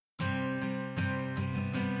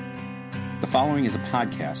The following is a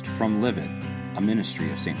podcast from Live It, a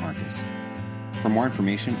ministry of St. Marcus. For more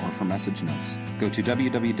information or for message notes, go to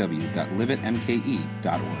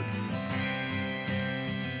www.liveitmke.org.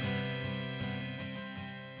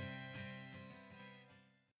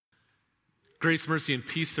 Grace, mercy, and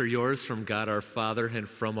peace are yours from God our Father and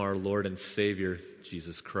from our Lord and Savior,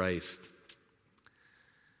 Jesus Christ.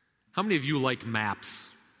 How many of you like maps?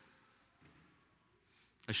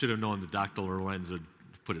 I should have known that Dr. Lorenz would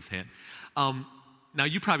put his hand. Now,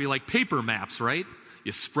 you probably like paper maps, right?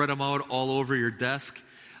 You spread them out all over your desk.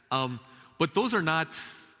 But those are not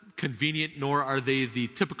convenient, nor are they the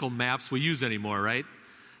typical maps we use anymore, right?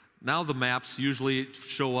 Now the maps usually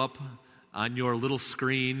show up on your little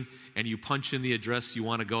screen, and you punch in the address you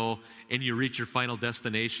want to go, and you reach your final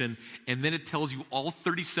destination, and then it tells you all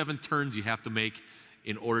 37 turns you have to make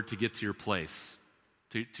in order to get to your place,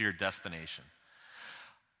 to your destination.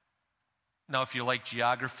 Now, if you like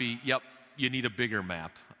geography, yep, you need a bigger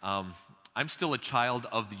map. I'm still a child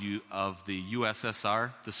of the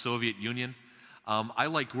USSR, the Soviet Union. I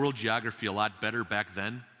liked world geography a lot better back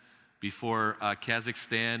then, before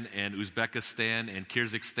Kazakhstan and Uzbekistan and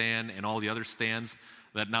Kyrgyzstan and all the other stands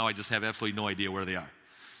that now I just have absolutely no idea where they are.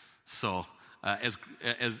 So as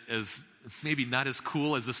maybe not as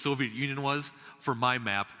cool as the Soviet Union was for my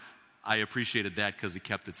map, I appreciated that because it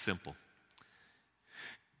kept it simple.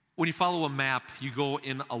 When you follow a map, you go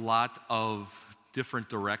in a lot of different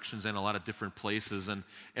directions and a lot of different places. And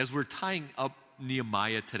as we're tying up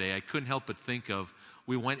Nehemiah today, I couldn't help but think of,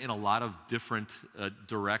 we went in a lot of different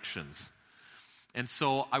directions. And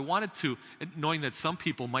so I wanted to, knowing that some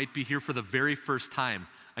people might be here for the very first time.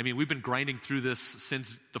 I mean, we've been grinding through this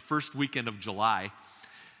since the first weekend of July.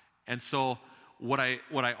 And so what I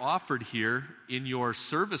offered here in your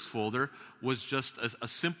service folder was just a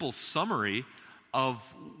simple summary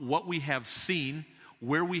of what we have seen,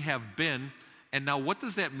 where we have been, and now what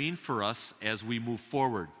does that mean for us as we move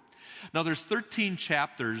forward? Now, there's 13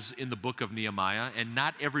 chapters in the book of Nehemiah, and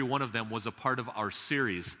not every one of them was a part of our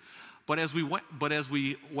series. But as we went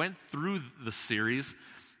through the series,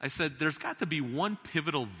 I said there's got to be one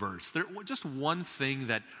pivotal verse, just one thing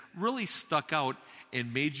that really stuck out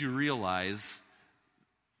and made you realize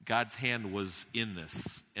God's hand was in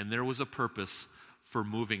this, and there was a purpose for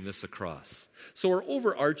moving this across. So our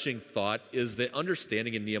overarching thought is the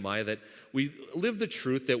understanding in Nehemiah that we live the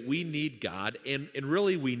truth that we need God, and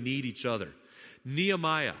really we need each other.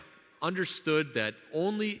 Nehemiah understood that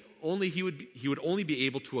only he would only be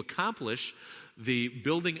able to accomplish the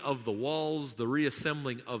building of the walls, the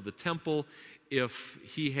reassembling of the temple, if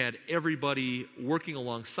he had everybody working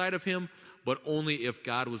alongside of him, but only if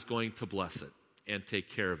God was going to bless it and take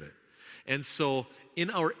care of it. And so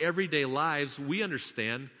in our everyday lives, we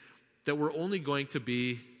understand that we're only going to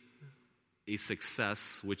be a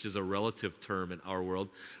success, which is a relative term in our world,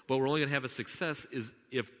 but we're only going to have a success is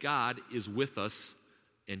if God is with us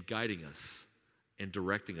and guiding us and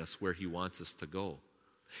directing us where he wants us to go.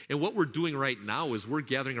 And what we're doing right now is we're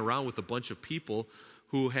gathering around with a bunch of people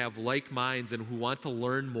who have like minds and who want to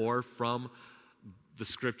learn more from the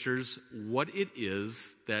scriptures, what it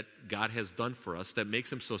is that God has done for us that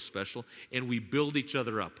makes him so special, and we build each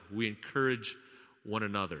other up. We encourage one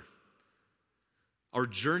another. Our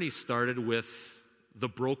journey started with the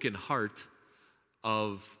broken heart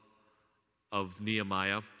of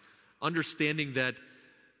Nehemiah, understanding that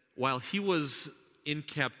while he was in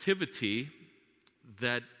captivity,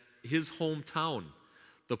 that his hometown,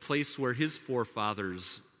 the place where his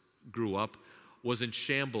forefathers grew up, was in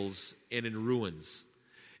shambles and in ruins.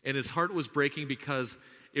 And his heart was breaking because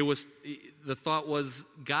the thought was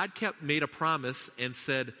God made a promise and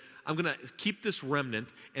said, I'm going to keep this remnant,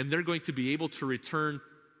 and they're going to be able to return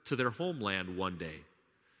to their homeland one day.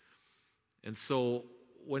 And so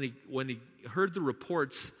when he heard the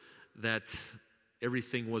reports that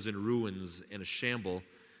everything was in ruins and a shamble,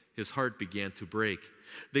 his heart began to break.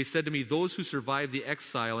 They said to me, those who survived the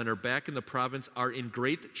exile and are back in the province are in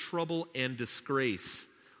great trouble and disgrace.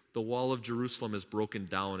 The wall of Jerusalem is broken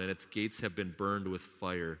down, and its gates have been burned with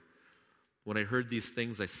fire. When I heard these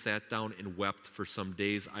things, I sat down and wept for some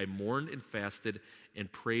days. I mourned and fasted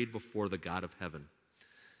and prayed before the God of heaven.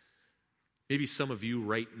 Maybe some of you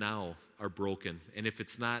right now are broken, and if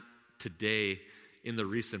it's not today, in the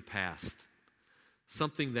recent past,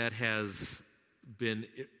 something that has been,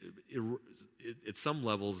 at some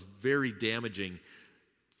levels, very damaging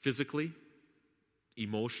physically,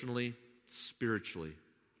 emotionally, spiritually.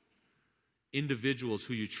 Individuals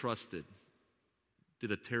who you trusted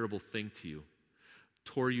did a terrible thing to you,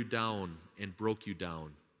 tore you down and broke you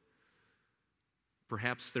down.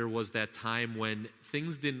 Perhaps there was that time when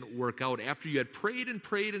things didn't work out after you had prayed and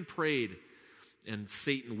prayed and prayed, and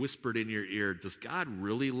Satan whispered in your ear, does God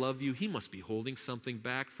really love you? He must be holding something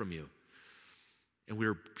back from you. And we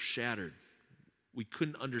were shattered. We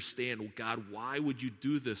couldn't understand, God, why would you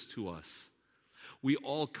do this to us? We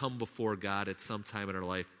all come before God at some time in our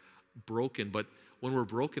life broken, but when we're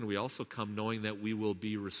broken, we also come knowing that we will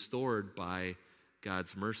be restored by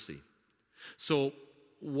God's mercy. So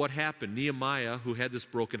what happened? Nehemiah, who had this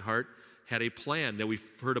broken heart, had a plan that we've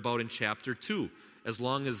heard about in chapter 2. As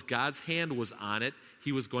long as God's hand was on it,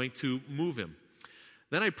 he was going to move him.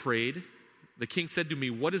 Then I prayed. The king said to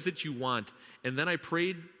me, what is it you want? And then I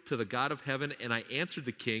prayed to the God of heaven, and I answered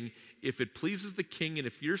the king, if it pleases the king, and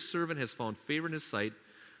if your servant has found favor in his sight,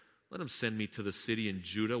 let him send me to the city in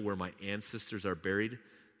Judah where my ancestors are buried,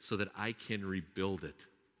 so that I can rebuild it.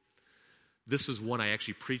 This is one I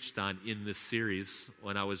actually preached on in this series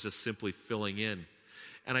when I was just simply filling in.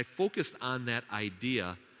 And I focused on that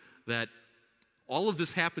idea that all of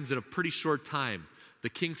this happens in a pretty short time. The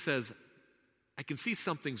king says, I can see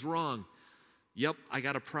something's wrong. Yep, I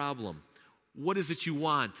got a problem. What is it you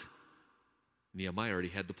want? Nehemiah already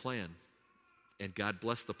had the plan. And God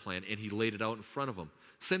blessed the plan, and he laid it out in front of him.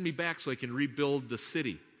 Send me back so I can rebuild the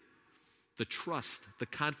city. The trust, the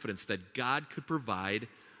confidence that God could provide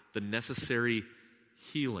the necessary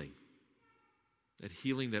healing. That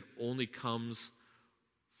healing that only comes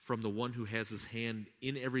from the one who has his hand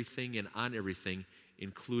in everything and on everything,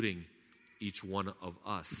 including each one of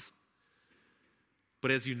us.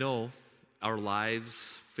 But as you know, our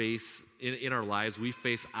lives in our lives, we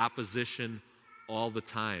face opposition all the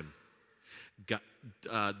time. God,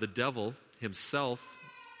 the devil himself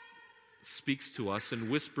speaks to us and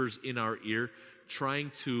whispers in our ear,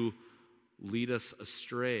 trying to lead us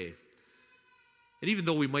astray. And even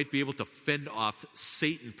though we might be able to fend off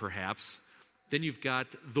Satan, perhaps, then you've got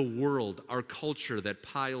the world, our culture, that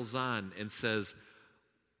piles on and says,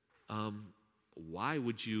 why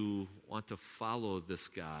would you want to follow this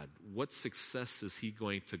God? What success is he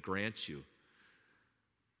going to grant you?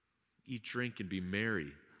 Eat, drink, and be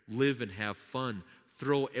merry. Live and have fun.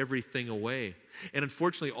 Throw everything away. And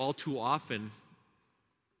unfortunately, all too often,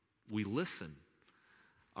 we listen.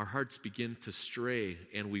 Our hearts begin to stray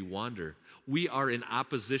and we wander. We are in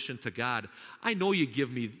opposition to God. I know you give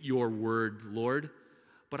me your word, Lord,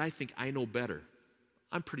 but I think I know better.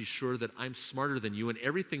 I'm pretty sure that I'm smarter than you and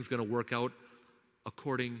everything's going to work out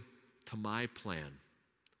according to my plan.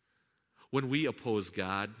 When we oppose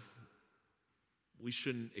God, we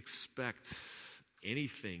shouldn't expect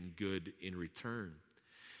anything good in return.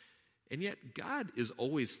 And yet, God is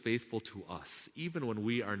always faithful to us, even when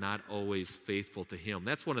we are not always faithful to him.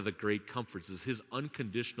 That's one of the great comforts, is his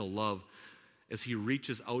unconditional love as he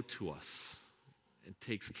reaches out to us and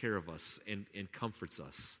takes care of us and comforts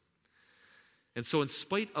us. And so in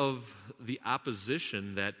spite of the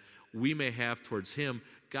opposition that we may have towards him,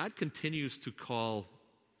 God continues to call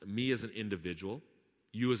me as an individual,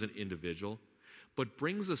 you as an individual, but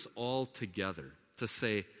brings us all together to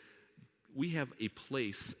say, we have a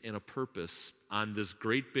place and a purpose on this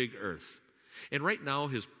great big earth. And right now,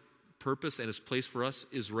 his purpose and his place for us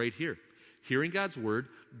is right here. Hearing God's word,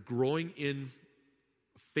 growing in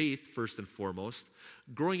faith first and foremost,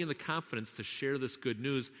 growing in the confidence to share this good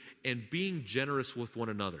news, and being generous with one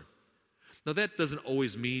another. Now, that doesn't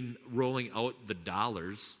always mean rolling out the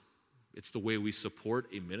dollars. It's the way we support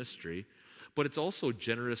a ministry. But it's also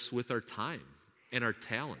generous with our time and our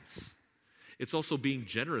talents. It's also being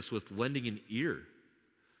generous with lending an ear.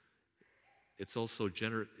 It's also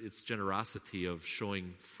it's generosity of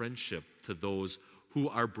showing friendship to those who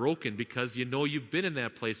are broken, because you know you've been in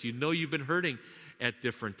that place. You know you've been hurting at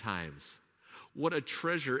different times. What a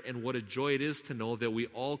treasure and what a joy it is to know that we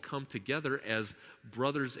all come together as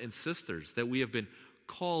brothers and sisters, that we have been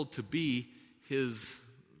called to be his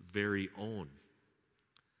very own.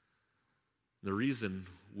 The reason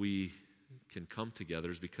we can come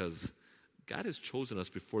together is because God has chosen us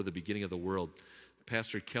before the beginning of the world.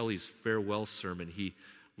 Pastor Kelly's farewell sermon, he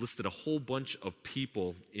listed a whole bunch of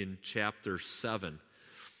people in chapter 7.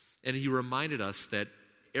 And he reminded us that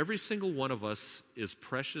every single one of us is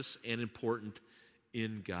precious and important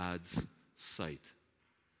in God's sight.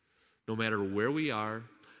 No matter where we are,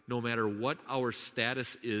 no matter what our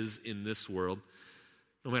status is in this world,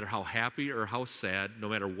 no matter how happy or how sad, no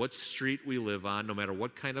matter what street we live on, no matter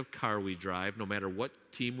what kind of car we drive, no matter what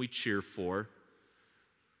team we cheer for,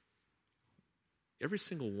 every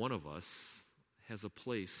single one of us has a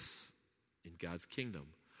place in God's kingdom.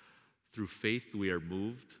 Through faith, we are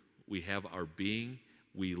moved, we have our being,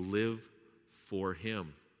 we live for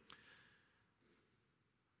him.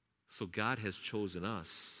 So God has chosen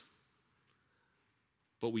us,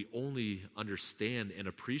 but we only understand and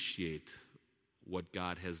appreciate what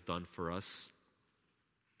God has done for us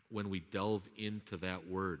when we delve into that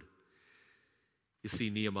word. You see,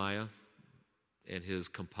 Nehemiah and his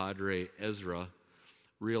compadre Ezra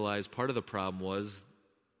realized part of the problem was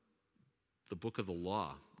the book of the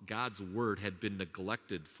law. God's word had been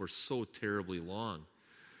neglected for so terribly long.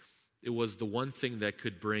 It was the one thing that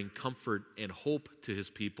could bring comfort and hope to his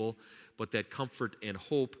people, but that comfort and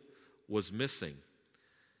hope was missing.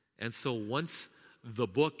 And so once the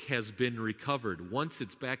book has been recovered, once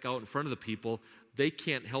it's back out in front of the people, they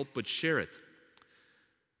can't help but share it.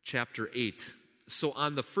 Chapter 8. So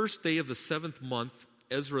on the first day of the 7th month,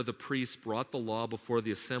 Ezra the priest brought the law before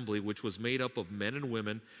the assembly, which was made up of men and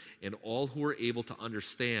women and all who were able to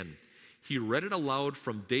understand. He read it aloud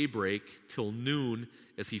from daybreak till noon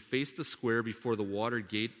as he faced the square before the water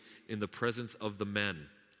gate in the presence of the men,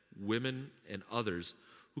 women, and others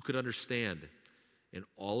who could understand. And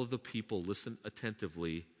all of the people listened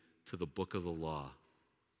attentively to the book of the law.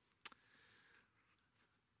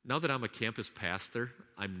 Now that I'm a campus pastor,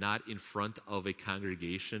 I'm not in front of a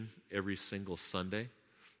congregation every single Sunday.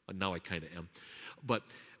 Now I kind of am. But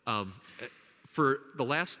for the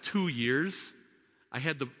last 2 years, I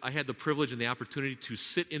had the privilege and the opportunity to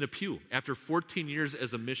sit in a pew. After 14 years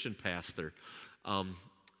as a mission pastor,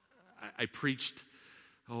 I preached,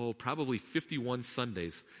 probably 51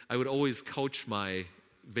 Sundays. I would always couch my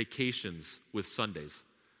vacations with Sundays.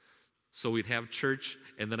 So we'd have church,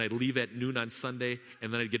 and then I'd leave at noon on Sunday,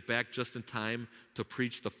 and then I'd get back just in time to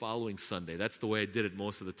preach the following Sunday. That's the way I did it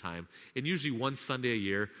most of the time. And usually one Sunday a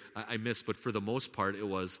year I missed, but for the most part it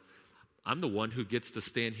was, I'm the one who gets to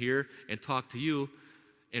stand here and talk to you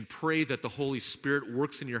and pray that the Holy Spirit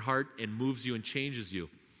works in your heart and moves you and changes you.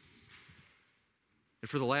 And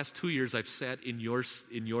for the last 2 years, I've sat in your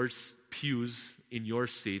pews, in your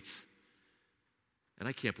seats, and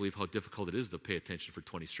I can't believe how difficult it is to pay attention for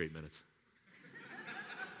 20 straight minutes.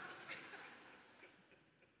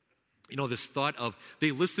 This thought of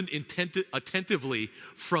they listened attentively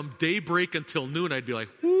from daybreak until noon, I'd be like,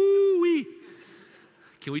 whoo-wee.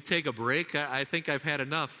 Can we take a break? I think I've had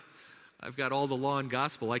enough. I've got all the law and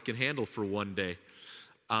gospel I can handle for one day.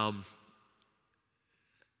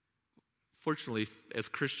 Fortunately, as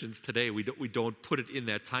Christians today, we don't put it in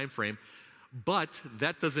that time frame. But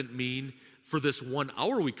that doesn't mean for this 1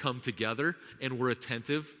 hour we come together and we're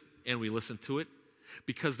attentive and we listen to it,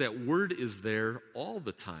 because that word is there all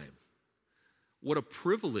the time. What a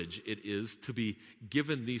privilege it is to be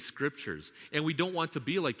given these scriptures. And we don't want to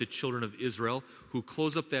be like the children of Israel who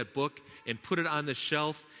close up that book and put it on the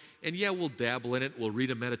shelf. And yeah, we'll dabble in it. We'll read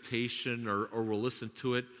a meditation or we'll listen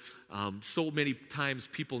to it. So many times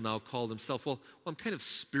people now call themselves, well, I'm kind of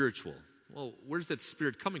spiritual. Well, where's that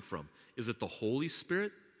spirit coming from? Is it the Holy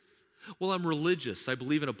Spirit? Well, I'm religious. I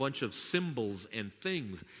believe in a bunch of symbols and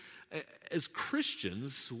things. As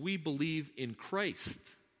Christians, we believe in Christ.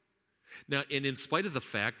 Now, and in spite of the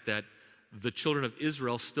fact that the children of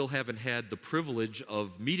Israel still haven't had the privilege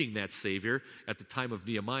of meeting that Savior at the time of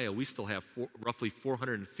Nehemiah, we still have roughly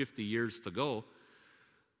 450 years to go.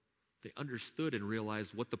 They understood and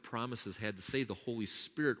realized what the promises had to say. The Holy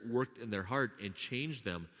Spirit worked in their heart and changed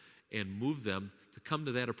them and moved them to come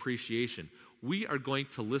to that appreciation. We are going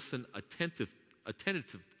to listen attentively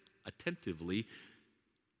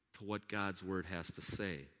to what God's Word has to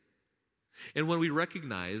say. And when we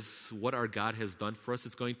recognize what our God has done for us,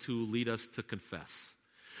 it's going to lead us to confess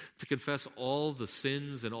all the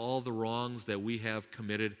sins and all the wrongs that we have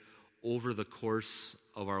committed over the course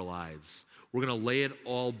of our lives. We're going to lay it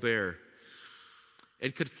all bare.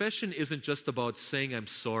 And confession isn't just about saying I'm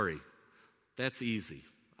sorry. That's easy.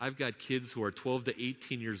 I've got kids who are 12 to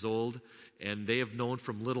 18 years old, and they have known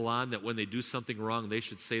from little on that when they do something wrong, they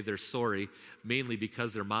should say they're sorry, mainly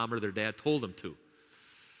because their mom or their dad told them to.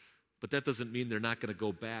 But that doesn't mean they're not going to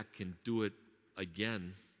go back and do it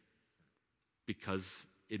again because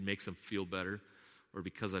it makes them feel better, or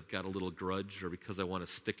because I've got a little grudge, or because I want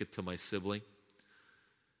to stick it to my sibling.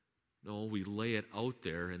 No, we lay it out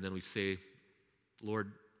there, and then we say,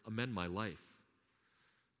 Lord, amend my life.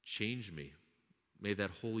 Change me. May that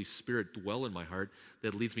Holy Spirit dwell in my heart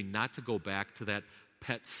that leads me not to go back to that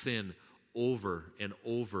pet sin over and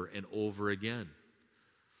over and over again.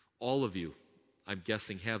 All of you, I'm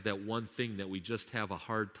guessing, have that one thing that we just have a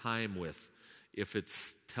hard time with. If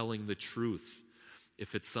it's telling the truth,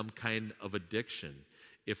 if it's some kind of addiction,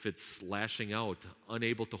 if it's lashing out,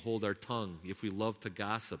 unable to hold our tongue, if we love to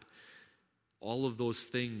gossip, all of those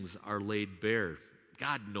things are laid bare.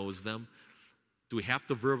 God knows them. Do we have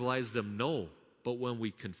to verbalize them? No. But when we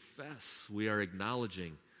confess, we are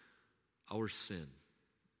acknowledging our sin.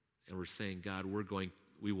 And we're saying, God,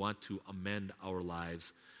 we want to amend our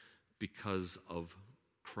lives. because of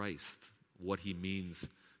Christ, what he means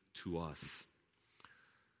to us.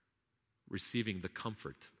 Receiving the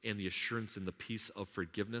comfort and the assurance and the peace of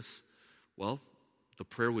forgiveness, well, the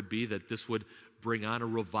prayer would be that this would bring on a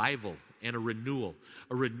revival and a renewal,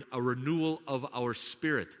 a renewal of our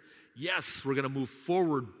spirit. Yes, we're going to move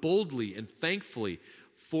forward boldly and thankfully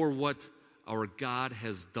for what our God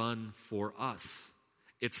has done for us.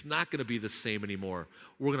 It's not going to be the same anymore.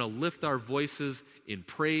 We're going to lift our voices in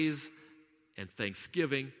praise and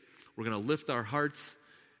thanksgiving. We're going to lift our hearts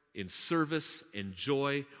in service and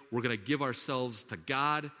joy. We're going to give ourselves to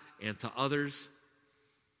God and to others.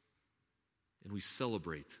 And we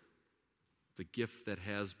celebrate the gift that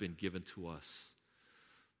has been given to us,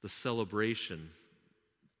 the celebration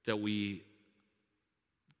that we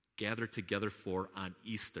gather together for on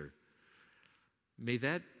Easter. May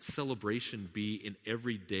that celebration be an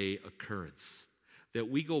everyday occurrence,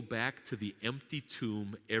 that we go back to the empty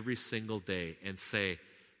tomb every single day and say,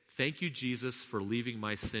 thank you, Jesus, for leaving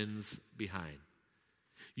my sins behind.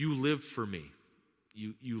 You lived for me.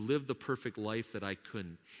 You lived the perfect life that I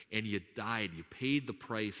couldn't, and you died. You paid the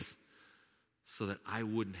price so that I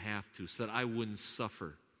wouldn't have to, so that I wouldn't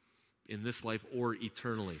suffer in this life or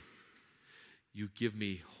eternally. You give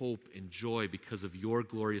me hope and joy because of your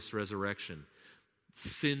glorious resurrection.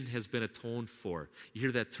 Sin has been atoned for. You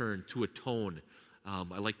hear that term, to atone.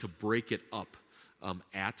 I like to break it up.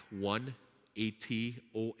 Atone,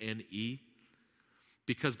 A-T-O-N-E.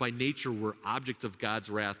 Because by nature we're objects of God's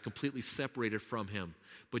wrath, completely separated from him.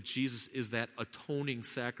 But Jesus is that atoning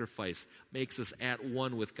sacrifice, makes us at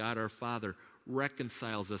one with God our Father,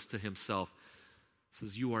 reconciles us to himself.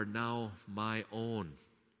 Says, you are now my own.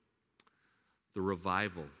 The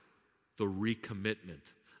revival, the recommitment,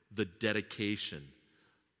 the dedication,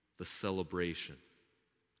 the celebration.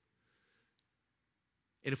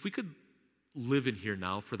 And if we could live in here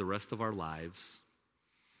now for the rest of our lives,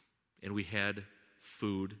 and we had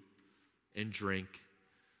food and drink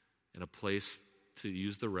and a place to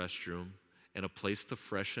use the restroom and a place to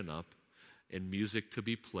freshen up and music to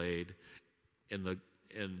be played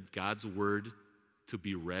and God's word to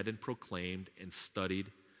be read and proclaimed and studied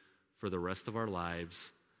for the rest of our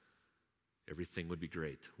lives, everything would be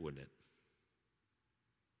great, wouldn't it?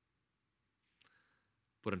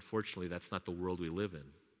 But unfortunately, that's not the world we live in.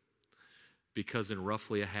 Because in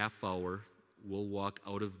roughly a half hour, we'll walk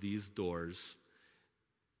out of these doors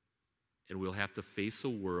and we'll have to face a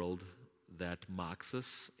world that mocks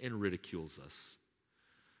us and ridicules us.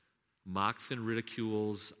 Mocks and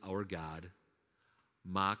ridicules our God.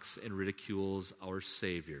 Mocks and ridicules our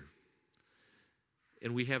Savior.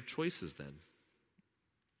 And we have choices then.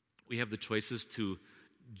 We have the choices to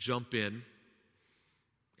jump in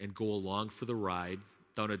and go along for the ride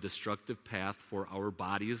down a destructive path for our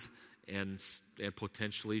bodies and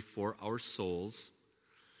potentially for our souls.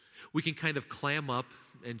 We can kind of clam up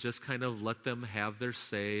and just kind of let them have their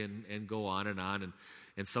say and go on.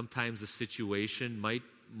 And sometimes the situation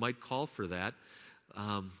might call for that,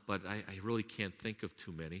 but I really can't think of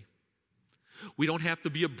too many. We don't have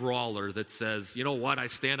to be a brawler that says, you know what, I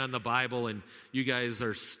stand on the Bible and you guys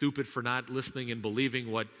are stupid for not listening and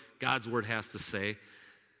believing what God's word has to say.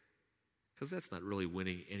 Because that's not really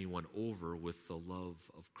winning anyone over with the love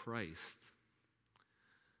of Christ.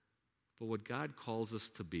 But what God calls us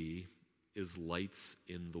to be is lights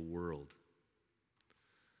in the world.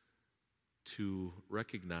 To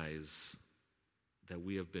recognize that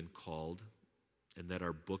we have been called and that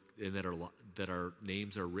our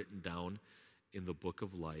names are written down in the book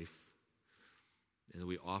of life, and that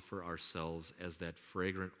we offer ourselves as that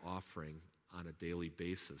fragrant offering on a daily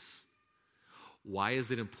basis. Why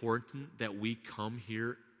is it important that we come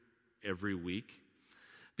here every week?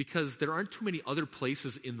 Because there aren't too many other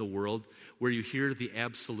places in the world where you hear the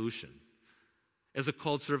absolution. As a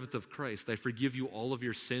called servant of Christ, I forgive you all of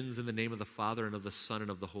your sins in the name of the Father and of the Son and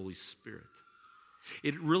of the Holy Spirit.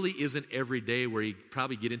 It really isn't every day where you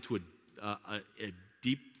probably get into a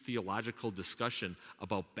deep theological discussion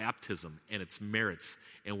about baptism and its merits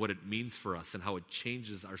and what it means for us and how it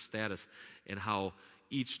changes our status and how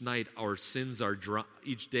each day our sins are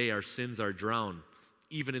drowned,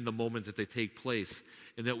 even in the moment that they take place,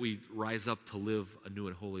 and that we rise up to live a new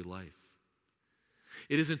and holy life.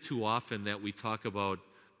 It isn't too often that we talk about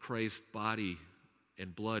Christ's body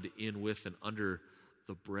and blood in, with, and under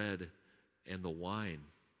the bread and the wine.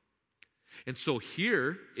 And so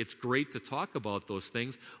here, it's great to talk about those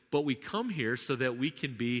things, but we come here so that we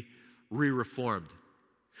can be re-reformed.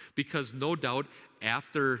 Because no doubt,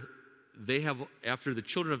 after the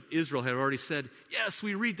children of Israel had already said, yes,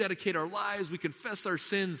 we rededicate our lives, we confess our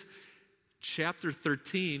sins, chapter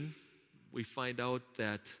 13, we find out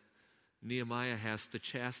that Nehemiah has to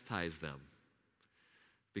chastise them.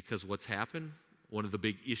 Because what's happened? One of the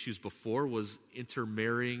big issues before was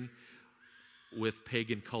intermarrying with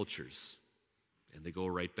pagan cultures. And they go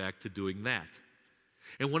right back to doing that.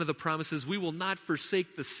 And one of the promises, we will not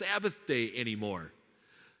forsake the Sabbath day anymore.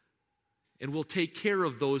 And we'll take care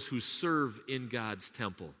of those who serve in God's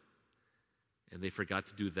temple. And they forgot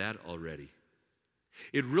to do that already.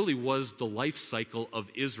 It really was the life cycle of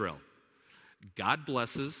Israel. God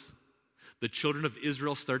blesses. The children of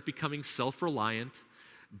Israel start becoming self-reliant.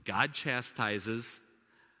 God chastises.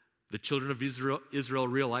 The children of Israel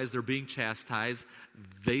realize they're being chastised.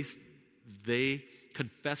 They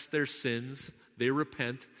confess their sins. They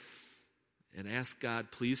repent and ask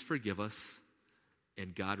God, please forgive us.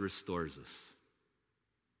 And God restores us.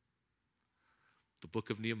 The book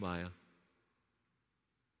of Nehemiah.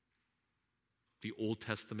 The Old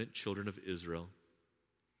Testament children of Israel.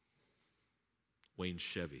 Wayne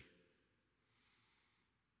Chevy.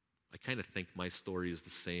 I kind of think my story is the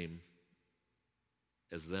same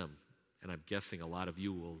as them. And I'm guessing a lot of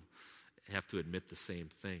you will have to admit the same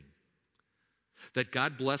thing. That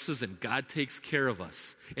God blesses and God takes care of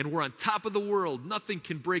us. And we're on top of the world. Nothing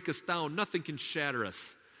can break us down. Nothing can shatter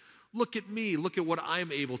us. Look at me. Look at what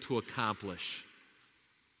I'm able to accomplish.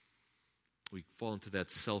 We fall into that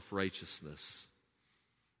self-righteousness.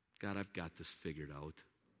 God, I've got this figured out.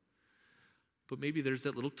 But maybe there's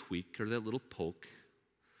that little tweak or that little poke,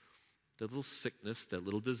 that little sickness, that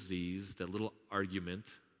little disease, that little argument,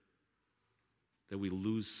 that we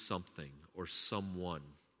lose something or someone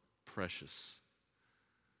precious.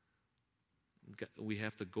 We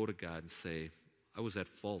have to go to God and say, I was at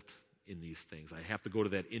fault in these things. I have to go to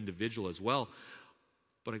that individual as well.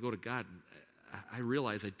 But I go to God and I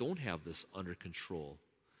realize I don't have this under control.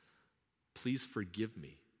 Please forgive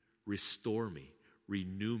me, restore me,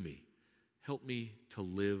 renew me. Help me to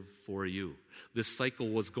live for you. This cycle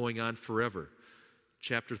was going on forever.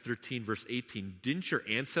 Chapter 13, verse 18. Didn't your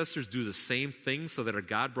ancestors do the same thing so that our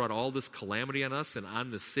God brought all this calamity on us and on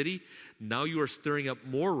the city? Now you are stirring up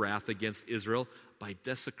more wrath against Israel by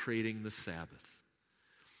desecrating the Sabbath.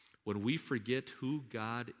 When we forget who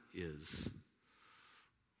God is,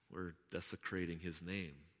 we're desecrating his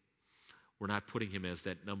name. We're not putting him as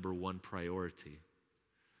that number one priority.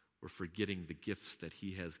 We're forgetting the gifts that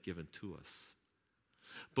he has given to us.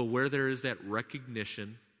 But where there is that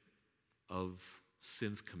recognition of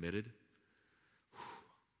sins committed,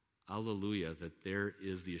 hallelujah, that there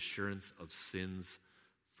is the assurance of sins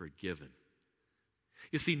forgiven.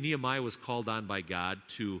 You see, Nehemiah was called on by God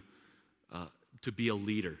to be a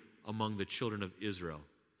leader among the children of Israel.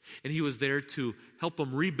 And he was there to help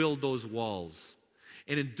them rebuild those walls.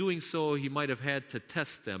 And in doing so, he might have had to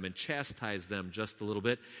test them and chastise them just a little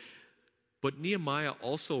bit. But Nehemiah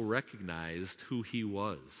also recognized who he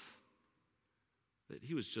was, that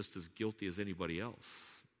he was just as guilty as anybody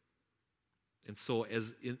else. And so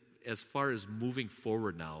as far as moving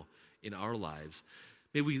forward now in our lives,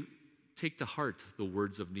 may we take to heart the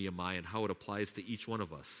words of Nehemiah and how it applies to each one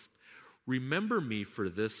of us. Remember me for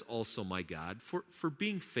this also, my God, for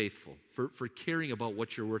being faithful, for caring about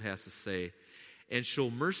what your word has to say, and show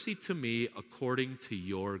mercy to me according to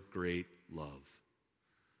your great love.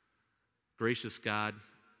 Gracious God,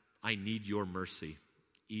 I need your mercy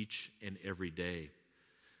each and every day.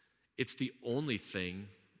 It's the only thing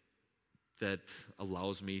that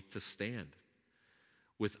allows me to stand.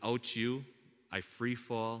 Without you, I free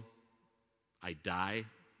fall, I die,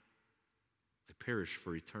 I perish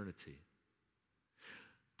for eternity.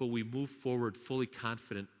 But we move forward fully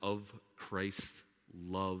confident of Christ's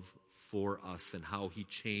love for us and how he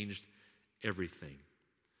changed everything.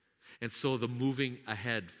 And so the moving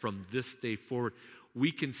ahead from this day forward,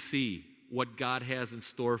 we can see what God has in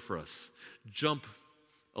store for us. Jump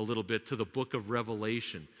a little bit to the book of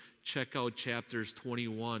Revelation. Check out chapters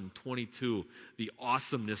 21, 22, the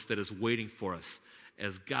awesomeness that is waiting for us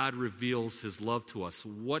as God reveals his love to us.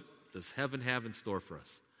 What does heaven have in store for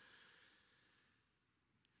us?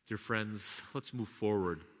 Dear friends, let's move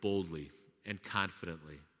forward boldly and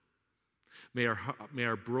confidently. May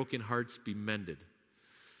our broken hearts be mended.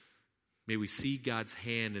 May we see God's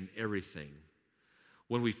hand in everything.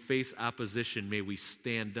 When we face opposition, may we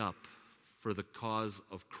stand up for the cause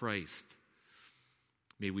of Christ.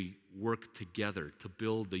 May we work together to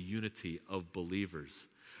build the unity of believers,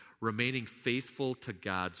 remaining faithful to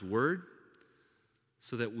God's word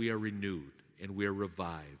so that we are renewed and we are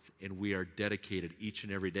revived and we are dedicated each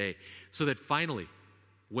and every day. So that finally,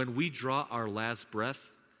 when we draw our last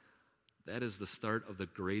breath, that is the start of the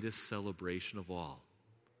greatest celebration of all.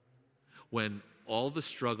 When all the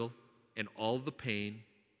struggle and all the pain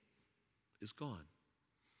is gone.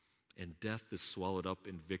 and death is swallowed up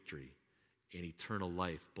in victory, and eternal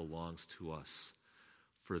life belongs to us.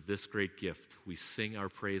 For this great gift, we sing our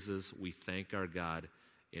praises, we thank our God,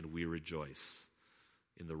 and we rejoice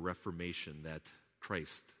in the reformation that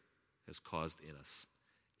Christ has caused in us.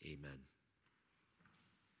 Amen.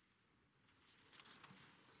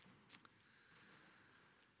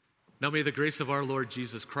 Now may the grace of our Lord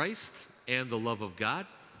Jesus Christ and the love of God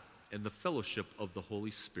and the fellowship of the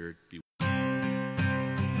Holy Spirit be with us.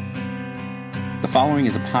 The following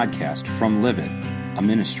is a podcast from Live It, a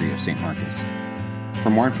ministry of St. Marcus. For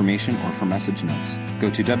more information or for message notes, go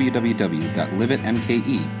to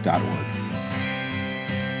www.liveitmke.org.